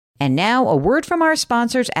And now, a word from our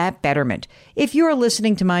sponsors at Betterment. If you are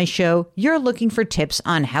listening to my show, you're looking for tips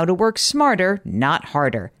on how to work smarter, not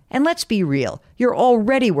harder. And let's be real, you're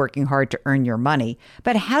already working hard to earn your money,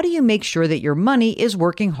 but how do you make sure that your money is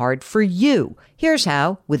working hard for you? Here's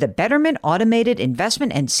how. With a Betterment automated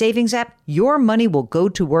investment and savings app, your money will go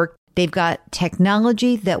to work. They've got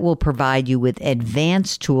technology that will provide you with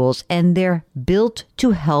advanced tools, and they're built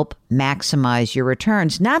to help maximize your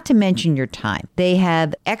returns, not to mention your time. They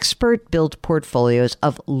have expert-built portfolios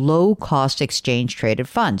of low-cost exchange-traded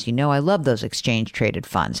funds. You know I love those exchange-traded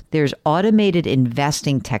funds. There's automated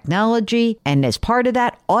investing technology, and as part of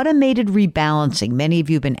that, automated rebalancing. Many of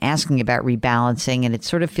you have been asking about rebalancing, and it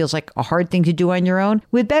sort of feels like a hard thing to do on your own.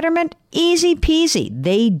 With Betterment, easy peasy.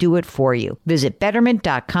 They do it for you. Visit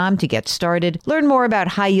Betterment.com to get started. Learn more about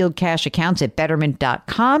high-yield cash accounts at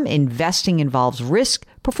Betterment.com. Investing involves risk.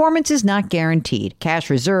 Performance is not guaranteed.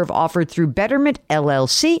 Cash reserve offered through Betterment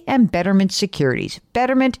LLC and Betterment Securities.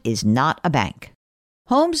 Betterment is not a bank.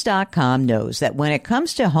 Homes.com knows that when it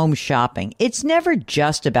comes to home shopping, it's never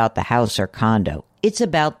just about the house or condo. It's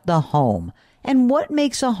about the home. And what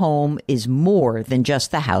makes a home is more than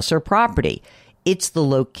just the house or property. It's the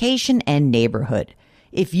location and neighborhood.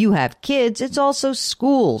 If you have kids, it's also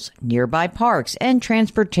schools, nearby parks, and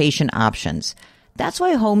transportation options. That's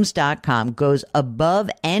why Homes.com goes above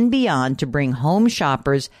and beyond to bring home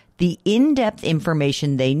shoppers the in-depth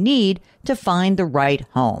information they need to find the right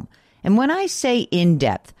home. And when I say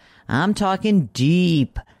in-depth, I'm talking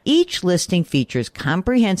deep. Each listing features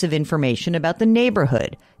comprehensive information about the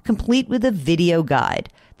neighborhood, complete with a video guide.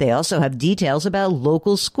 They also have details about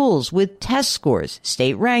local schools with test scores,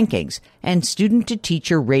 state rankings, and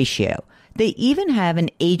student-to-teacher ratio. They even have an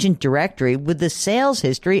agent directory with the sales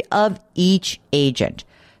history of each agent.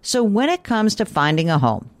 So when it comes to finding a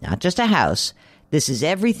home, not just a house, this is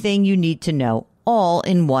everything you need to know all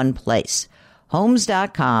in one place.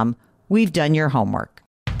 Homes.com, we've done your homework.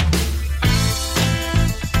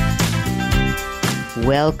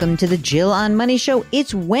 Welcome to the Jill on Money Show.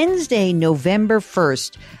 It's Wednesday, November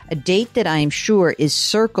 1st, a date that I'm sure is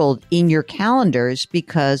circled in your calendars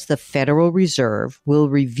because the Federal Reserve will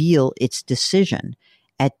reveal its decision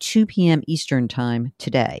at 2 p.m. Eastern Time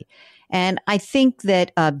today. And I think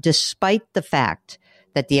that despite the fact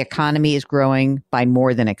that the economy is growing by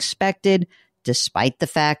more than expected, despite the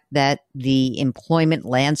fact that the employment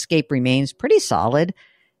landscape remains pretty solid,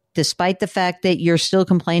 despite the fact that you're still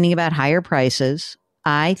complaining about higher prices,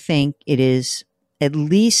 I think it is at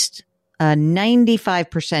least a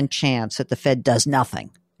 95% chance that the Fed does nothing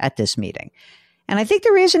at this meeting. And I think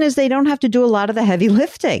the reason is they don't have to do a lot of the heavy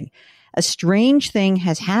lifting. A strange thing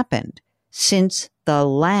has happened since the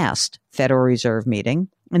last Federal Reserve meeting.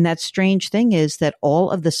 And that strange thing is that all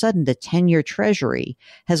of the sudden, the 10-year Treasury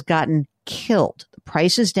has gotten killed. The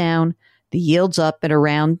price is down, the yield's up at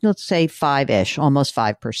around, let's say, 5-ish, almost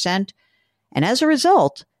 5%. And as a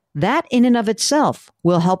result, that in and of itself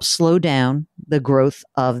will help slow down the growth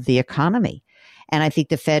of the economy. And I think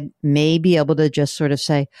the Fed may be able to just sort of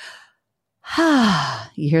say,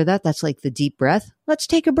 you hear that? That's like the deep breath. Let's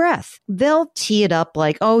take a breath. They'll tee it up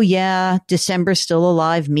like, oh yeah, December's still a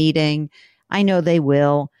live meeting. I know they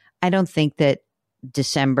will. I don't think that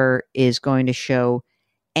December is going to show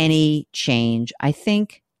any change. I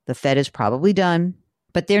think the Fed is probably done,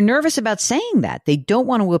 but they're nervous about saying that. They don't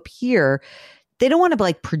want to appear, they don't want to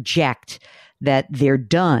like project that they're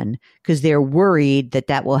done because they're worried that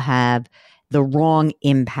that will have the wrong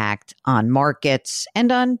impact on markets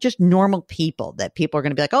and on just normal people, that people are going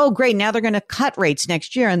to be like, oh, great, now they're going to cut rates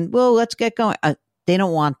next year and well, let's get going. They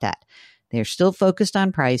don't want that. They're still focused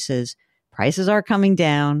on prices. Prices are coming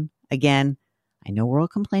down. Again, I know we're all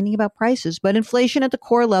complaining about prices, but inflation at the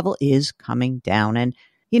core level is coming down. And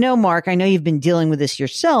you know, Mark, I know you've been dealing with this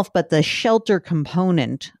yourself, but the shelter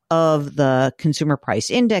component of the consumer price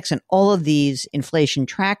index and all of these inflation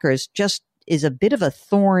trackers just is a bit of a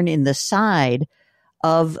thorn in the side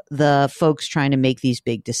of the folks trying to make these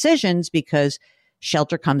big decisions because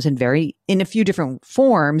shelter comes in a few different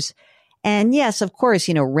forms. And yes, of course,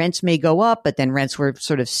 you know, rents may go up, but then rents were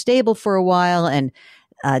sort of stable for a while and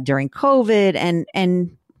during COVID.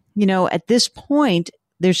 And, you know, at this point,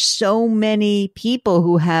 there's so many people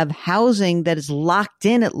who have housing that is locked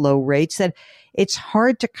in at low rates that it's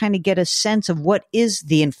hard to kind of get a sense of what is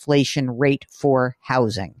the inflation rate for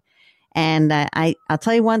housing. And I'll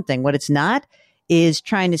tell you one thing, what it's not is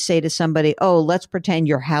trying to say to somebody, oh, let's pretend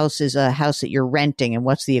your house is a house that you're renting and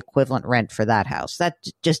what's the equivalent rent for that house. That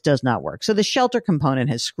just does not work. So the shelter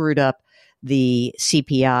component has screwed up the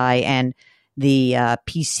CPI. And the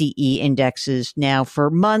PCE indexes now for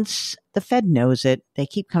months. The Fed knows it. They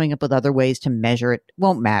keep coming up with other ways to measure it.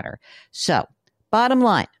 Won't matter. So bottom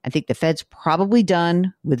line, I think the Fed's probably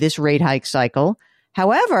done with this rate hike cycle.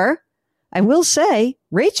 However, I will say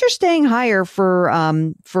rates are staying higher for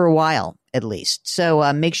a while at least.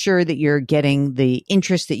 So make sure that you're getting the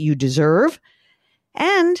interest that you deserve.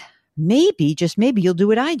 And maybe, just maybe, you'll do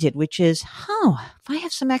what I did, which is, if I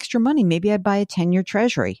have some extra money, maybe I'd buy a 10-year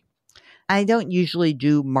treasury. I don't usually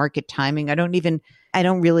do market timing. I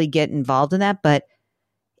don't really get involved in that, but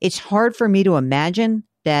it's hard for me to imagine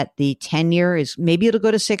that the 10-year is, maybe it'll go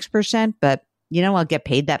to 6%, but I'll get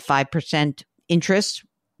paid that 5% interest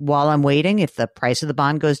while I'm waiting if the price of the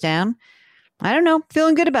bond goes down. I don't know.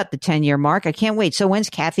 Feeling good about the 10-year mark. I can't wait. So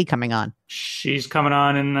when's Kathy coming on? She's coming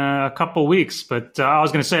on in a couple weeks. But I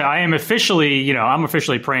was going to say, I'm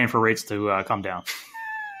officially praying for rates to come down.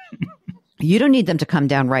 You don't need them to come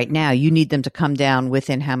down right now. You need them to come down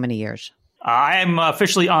within how many years? I'm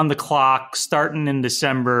officially on the clock starting in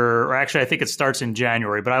December, or actually I think it starts in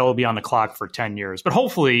January, but I will be on the clock for 10 years. But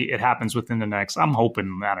hopefully it happens within the next, I'm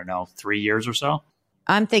hoping, 3 years or so.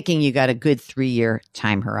 I'm thinking you got a good 3-year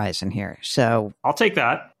time horizon here. So I'll take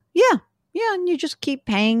that. Yeah. And you just keep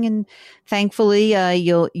paying, and thankfully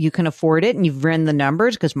you can afford it, and you've run the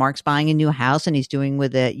numbers because Mark's buying a new house and he's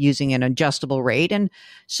using an adjustable rate. And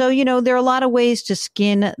so, there are a lot of ways to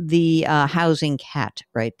skin the housing cat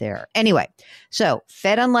right there. Anyway, so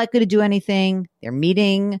Fed unlikely to do anything. They're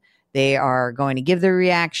meeting. They are going to give their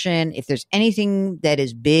reaction. If there's anything that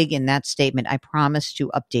is big in that statement, I promise to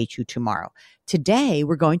update you tomorrow. Today,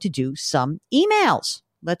 we're going to do some emails.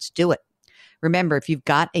 Let's do it. Remember, if you've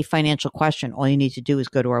got a financial question, all you need to do is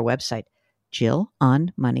go to our website,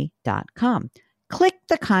 JillOnMoney.com. Click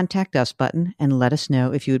the Contact Us button and let us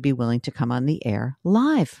know if you would be willing to come on the air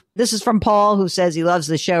live. This is from Paul, who says he loves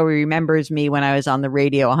the show. He remembers me when I was on the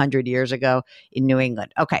radio 100 years ago in New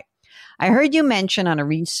England. Okay. I heard you mention on a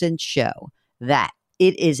recent show that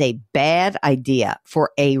it is a bad idea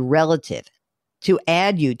for a relative to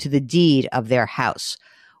add you to the deed of their house.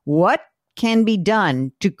 What can be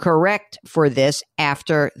done to correct for this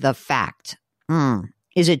after the fact?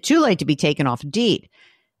 Is it too late to be taken off a deed?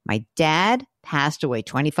 My dad passed away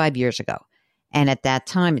 25 years ago. And at that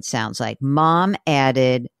time, it sounds like Mom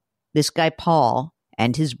added this guy, Paul,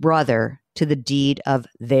 and his brother to the deed of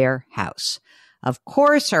their house. Of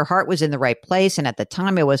course, her heart was in the right place. And at the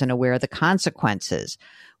time, I wasn't aware of the consequences.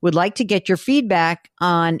 Would like to get your feedback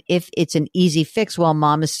on if it's an easy fix while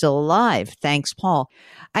Mom is still alive. Thanks, Paul.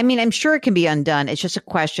 I mean, I'm sure it can be undone. It's just a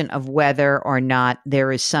question of whether or not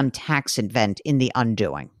there is some tax event in the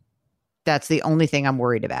undoing. That's the only thing I'm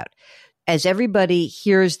worried about. As everybody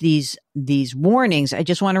hears these warnings, I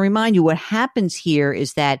just want to remind you what happens here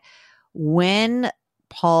is that when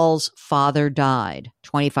Paul's father died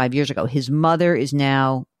 25 years ago, his mother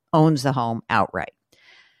owns the home outright.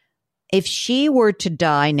 If she were to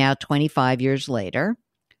die now 25 years later,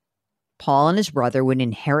 Paul and his brother would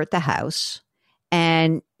inherit the house.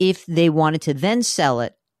 And if they wanted to then sell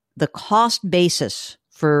it, the cost basis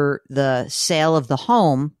for the sale of the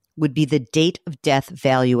home would be the date of death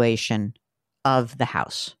valuation of the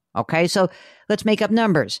house. Okay, so let's make up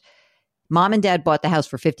numbers. Mom and Dad bought the house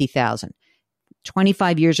for $50,000.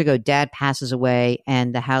 25 years ago, Dad passes away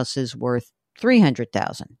and the house is worth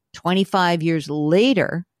 $300,000. 25 years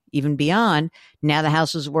later, even beyond, now the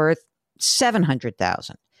house is worth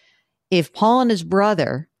 $700,000. If Paul and his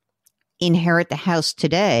brother inherit the house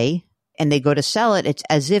today and they go to sell it, it's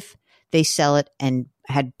as if they sell it and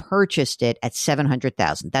had purchased it at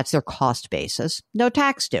 $700,000. That's their cost basis. No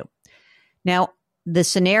tax due. Now, the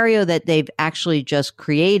scenario that they've actually just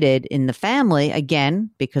created in the family,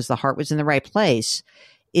 again, because the heart was in the right place,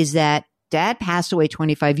 is that Dad passed away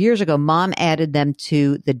 25 years ago. Mom added them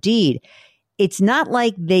to the deed. It's not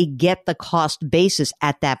like they get the cost basis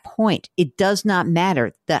at that point. It does not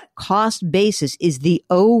matter. The cost basis is the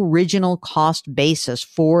original cost basis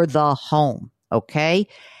for the home. Okay.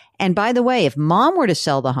 And by the way, if Mom were to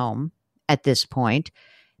sell the home at this point,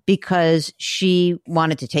 because she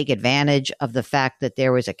wanted to take advantage of the fact that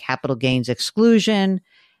there was a capital gains exclusion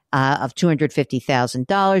of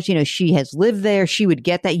 $250,000, she has lived there. She would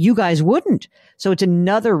get that. You guys wouldn't. So it's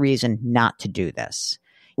another reason not to do this.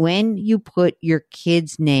 When you put your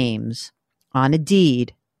kids' names on a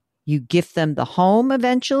deed, you gift them the home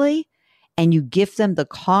eventually, and you gift them the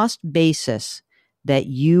cost basis that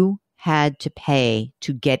you had to pay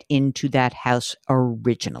to get into that house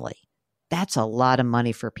originally. That's a lot of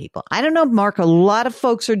money for people. I don't know, Mark, a lot of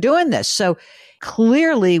folks are doing this. So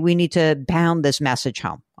clearly we need to pound this message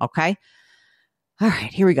home. Okay. All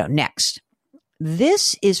right, here we go. Next.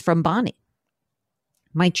 This is from Bonnie.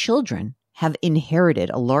 My children have inherited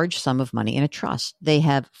a large sum of money in a trust. They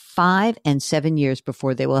have 5 and 7 years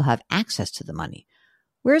before they will have access to the money.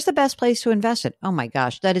 Where's the best place to invest it? Oh my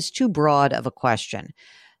gosh, that is too broad of a question.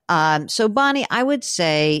 So Bonnie, I would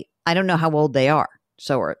say, I don't know how old they are.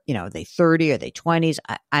 So are they 30? Are they 20s?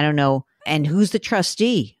 I don't know. And who's the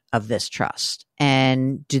trustee of this trust?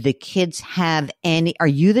 And do the kids have are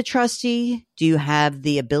you the trustee? Do you have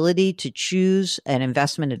the ability to choose an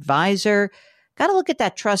investment advisor? Got to look at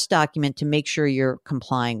that trust document to make sure you're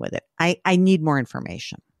complying with it. I need more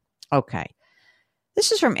information. Okay.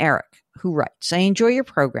 This is from Eric, who writes, I enjoy your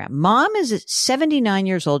program. Mom is 79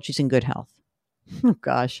 years old. She's in good health. Oh,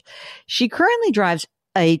 gosh. She currently drives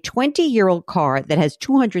a 20-year-old car that has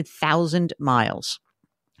 200,000 miles.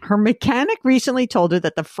 Her mechanic recently told her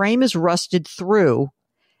that the frame is rusted through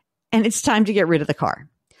and it's time to get rid of the car.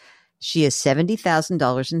 She has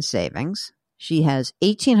 $70,000 in savings. She has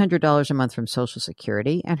 $1,800 a month from Social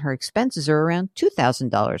Security, and her expenses are around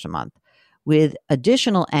 $2,000 a month, with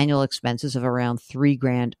additional annual expenses of around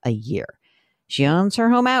 $3,000 a year. She owns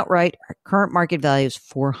her home outright. Her current market value is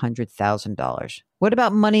 $400,000. What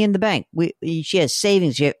about money in the bank? She has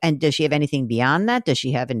savings. And does she have anything beyond that? Does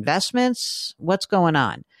she have investments? What's going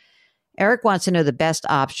on? Eric wants to know the best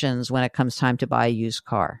options when it comes time to buy a used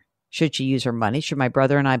car. Should she use her money? Should my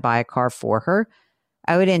brother and I buy a car for her?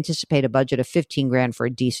 I would anticipate a budget of $15,000 for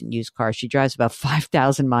a decent used car. She drives about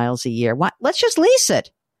 5,000 miles a year. What? Let's just lease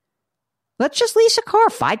it. Let's just lease a car,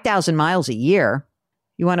 5,000 miles a year.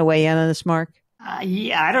 You want to weigh in on this, Mark?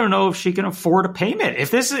 Yeah, I don't know if she can afford a payment.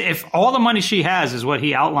 If all the money she has is what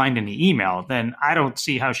he outlined in the email, then I don't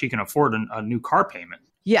see how she can afford a new car payment.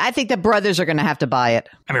 Yeah, I think the brothers are going to have to buy it.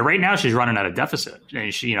 I mean, right now she's running at a deficit.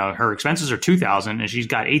 She, her expenses are $2,000 and she's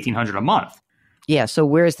got $1,800 a month. Yeah. So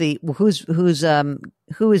who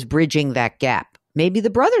is bridging that gap? Maybe the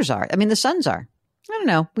brothers are. I mean, the sons are. I don't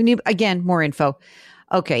know. We need, again, more info.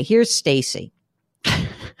 Okay. Here's Stacy.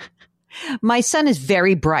 My son is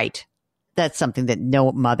very bright. That's something that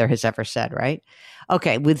no mother has ever said, right?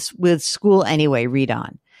 Okay. With school anyway, read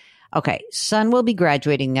on. Okay. Son will be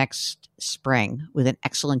graduating next spring with an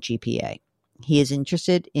excellent GPA. He is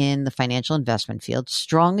interested in the financial investment field,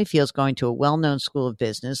 strongly feels going to a well-known school of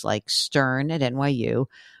business like Stern at NYU,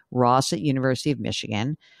 Ross at University of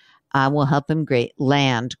Michigan, will help him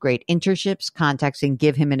land great internships, contacts, and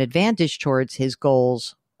give him an advantage towards his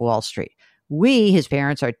goals, Wall Street. We, his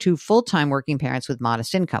parents, are 2 full-time working parents with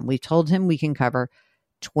modest income. We've told him we can cover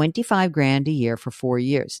 $25,000 a year for 4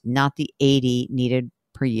 years, not the $80,000 needed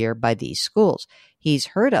per year by these schools. He's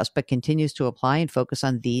heard us, but continues to apply and focus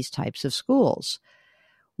on these types of schools.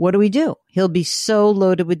 What do? He'll be so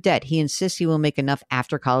loaded with debt. He insists he will make enough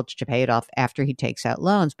after college to pay it off after he takes out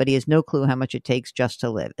loans, but he has no clue how much it takes just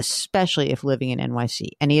to live, especially if living in NYC.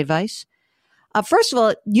 Any advice? First of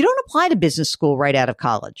all, you don't apply to business school right out of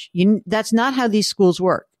college. That's not how these schools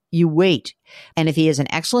work. You wait. And if he has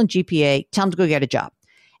an excellent GPA, tell him to go get a job.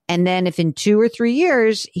 And then if in 2 or 3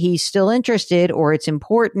 years he's still interested, or it's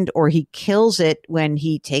important, or he kills it when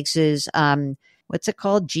he takes his, what's it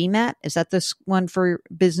called? GMAT? Is that this one for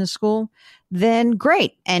business school? Then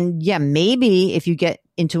great. And yeah, maybe if you get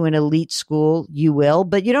into an elite school, you will,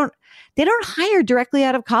 but they don't hire directly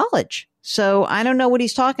out of college. So I don't know what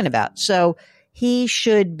he's talking about. So he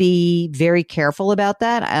should be very careful about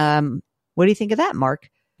that. What do you think of that, Mark?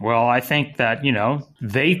 Well, I think that,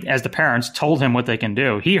 they, as the parents, told him what they can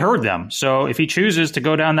do. He heard them. So if he chooses to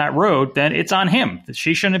go down that road, then it's on him.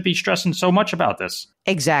 She shouldn't be stressing so much about this.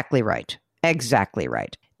 Exactly right. Exactly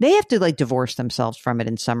right. They have to divorce themselves from it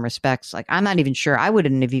in some respects. I'm not even sure. I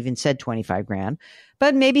wouldn't have even said $25,000,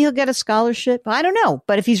 but maybe he'll get a scholarship. I don't know.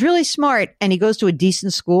 But if he's really smart and he goes to a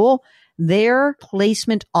decent school, their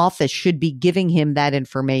placement office should be giving him that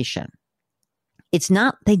information.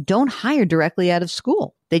 They don't hire directly out of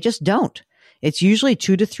school. They just don't. It's usually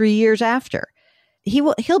 2 to 3 years after.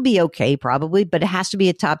 He'll be okay probably, but it has to be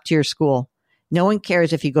a top tier school. No one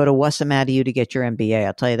cares if you go to Wasamatta to get your MBA.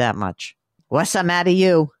 I'll tell you that much.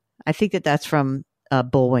 Wasamatta. I think that's from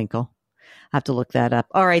Bullwinkle. I have to look that up.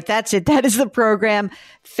 All right. That's it. That is the program.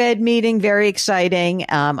 Fed meeting. Very exciting.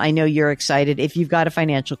 I know you're excited. If you've got a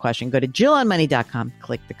financial question, go to JillOnMoney.com,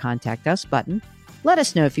 click the contact us button. Let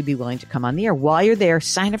us know if you'd be willing to come on the air. While you're there,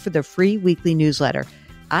 sign up for the free weekly newsletter.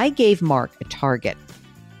 I gave Mark a target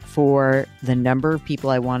for the number of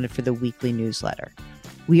people I wanted for the weekly newsletter.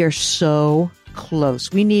 We are so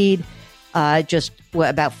close. We need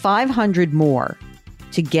about 500 more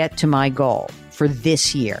to get to my goal for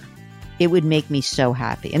this year. It would make me so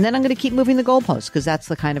happy. And then I'm going to keep moving the goalposts because that's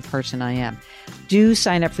the kind of person I am. Do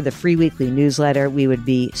sign up for the free weekly newsletter. We would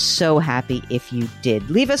be so happy if you did.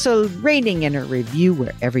 Leave us a rating and a review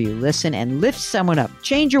wherever you listen and lift someone up.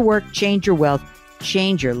 Change your work, change your wealth,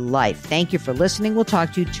 change your life. Thank you for listening. We'll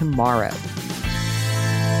talk to you tomorrow.